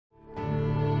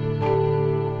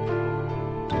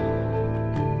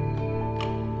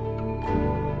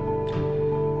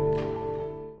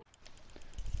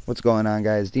What's going on,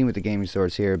 guys? Dean with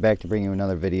TheGamingSource here, back to bring you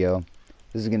another video.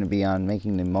 This is going to be on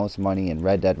making the most money in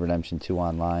Red Dead Redemption 2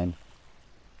 online.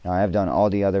 Now, I have done all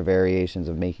the other variations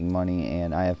of making money,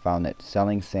 and I have found that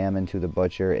selling salmon to the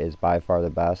butcher is by far the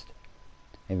best.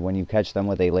 And when you catch them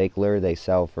with a lake lure, they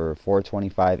sell for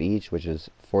 $4.25 each, which is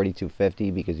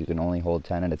 $42.50 because you can only hold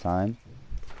 10 at a time.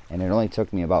 And it only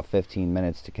took me about 15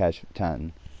 minutes to catch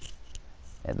 10.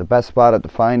 And the best spot to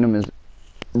find them is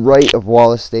right of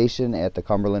Wallace Station at the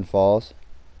Cumberland Falls.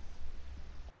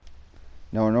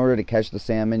 Now, in order to catch the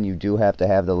salmon, you do have to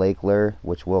have the lake lure,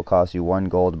 which will cost you 1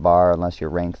 gold bar unless you're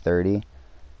rank 30.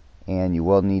 And you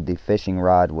will need the fishing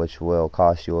rod, which will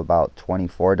cost you about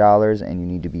 $24, and you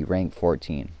need to be rank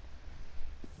 14.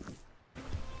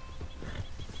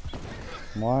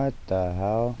 What the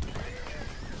hell?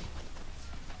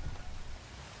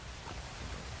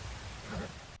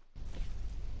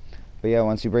 But yeah,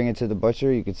 once you bring it to the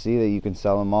butcher, you can see that you can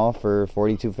sell them all for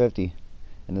 $42.50.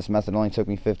 And this method only took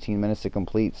me 15 minutes to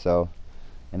complete, so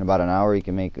in about an hour you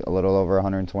can make a little over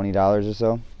 $120 or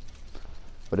so.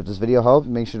 But if this video helped,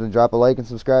 make sure to drop a like and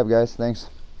subscribe, guys. Thanks.